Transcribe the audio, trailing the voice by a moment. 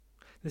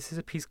This is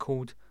a piece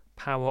called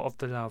Power of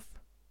the Love.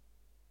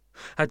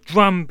 A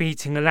drum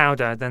beating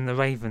louder than the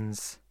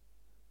ravens,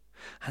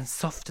 and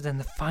softer than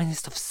the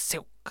finest of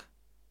silk.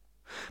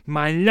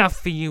 My love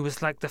for you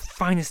was like the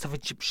finest of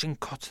Egyptian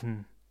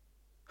cotton,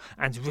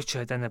 and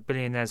richer than a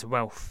billionaire's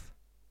wealth.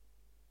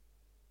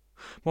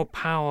 More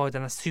power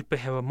than a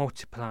superhero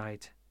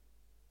multiplied,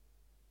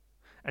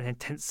 and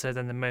intenser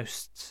than the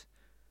most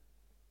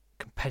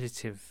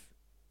competitive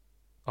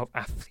of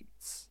athletes.